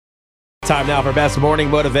Time now for Beth's Morning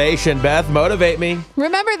Motivation. Beth, motivate me.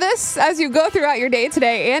 Remember this as you go throughout your day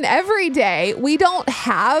today and every day. We don't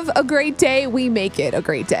have a great day. We make it a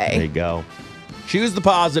great day. There you go. Choose the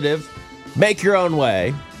positive, make your own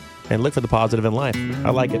way, and look for the positive in life.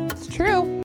 I like it. It's true.